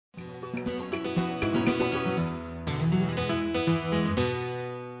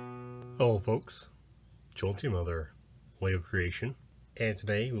folks, Jolts, another Lego creation, and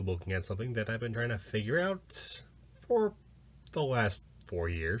today we're looking at something that I've been trying to figure out for the last 4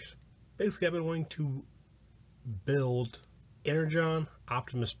 years. Basically, I've been wanting to build Energon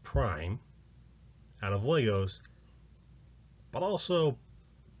Optimus Prime out of Legos, but also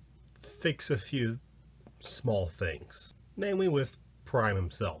fix a few small things, namely with Prime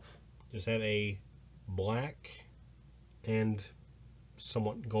himself. Just have a black and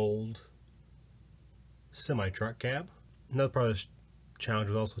somewhat gold semi-truck cab. Another part of this challenge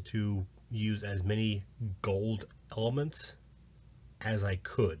was also to use as many gold elements as I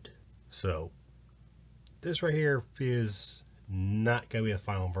could. So this right here is not going to be a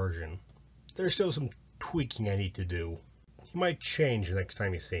final version. There's still some tweaking I need to do. He might change the next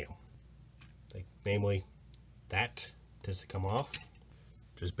time you see him. Like, namely, that doesn't come off.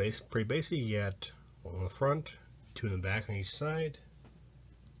 Just pretty basic. You got one on the front, two in the back on each side.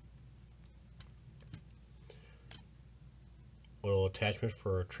 Little attachment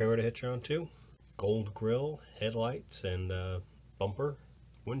for a trailer to hitch onto. Gold grill, headlights, and bumper.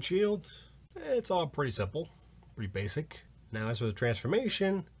 Windshield. It's all pretty simple, pretty basic. Now as for the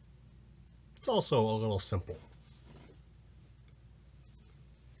transformation, it's also a little simple.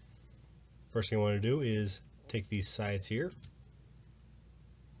 First thing I want to do is take these sides here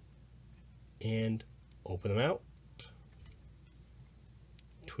and open them out.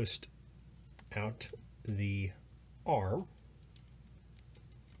 Twist out the arm.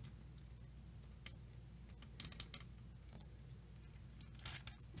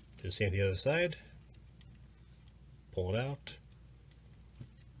 Do the same on the other side. Pull it out.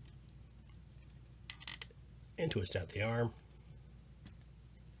 And twist out the arm.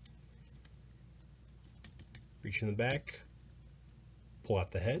 Reach in the back. Pull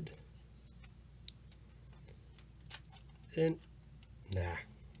out the head. And nah.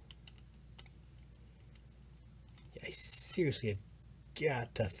 I seriously have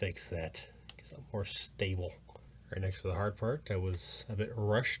got to fix that. Get something more stable. Right next to the hard part, I was a bit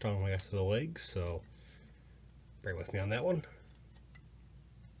rushed on when I got to the legs, so bear with me on that one.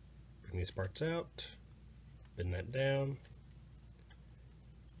 Bring these parts out, bend that down,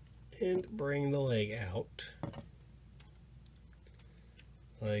 and bring the leg out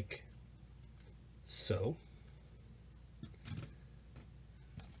like so.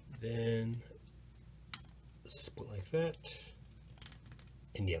 Then split like that,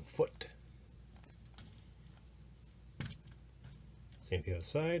 and you have a foot. Same thing on the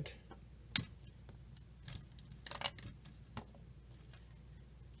side.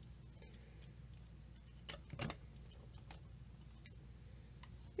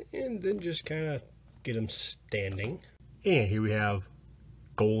 And then just kind of get them standing. And here we have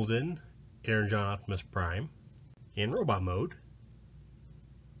golden Energon Optimus Prime in robot mode.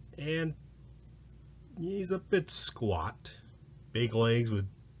 And he's a bit squat. Big legs with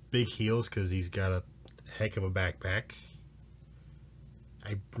big heels because he's got a heck of a backpack.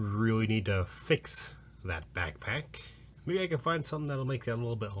 I really need to fix that backpack. Maybe I can find something that'll make that a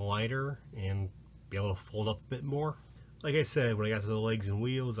little bit lighter and be able to fold up a bit more. Like I said, when I got to the legs and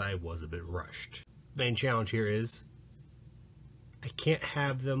wheels, I was a bit rushed. Main challenge here is I can't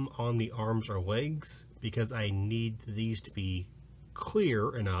have them on the arms or legs because I need these to be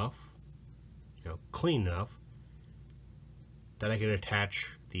clear enough, clean enough that I can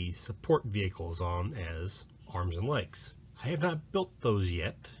attach the support vehicles on as arms and legs. I have not built those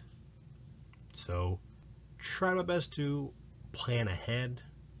yet, so try my best to plan ahead,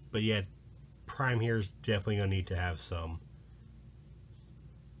 but yet Prime here is definitely going to need to have some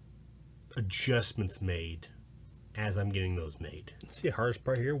adjustments made as I'm getting those made. See, the hardest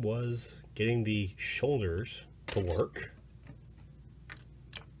part here was getting the shoulders to work.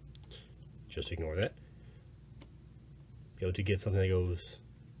 Just ignore that. Be able to get something that goes,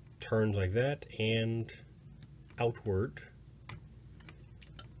 turns like that and outward,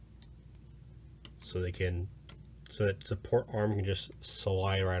 so that support arm can just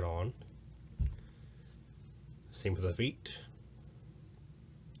slide right on. Same for the feet.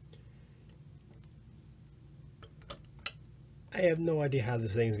 I have no idea how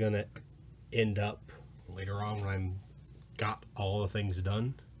this thing's gonna end up later on when I'm got all the things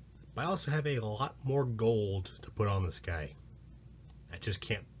done. But I also have a lot more gold to put on this guy. I just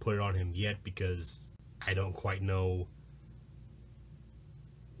can't put it on him yet because I don't quite know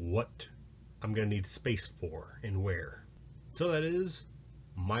what I'm going to need space for and where. So that is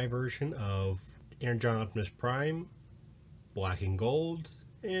my version of Energon Optimus Prime, black and gold,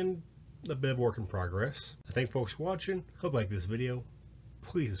 and a bit of work in progress. I thank folks for watching. Hope you like this video.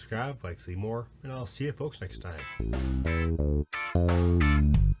 Please subscribe if you'd like to see more, and I'll see you folks next time.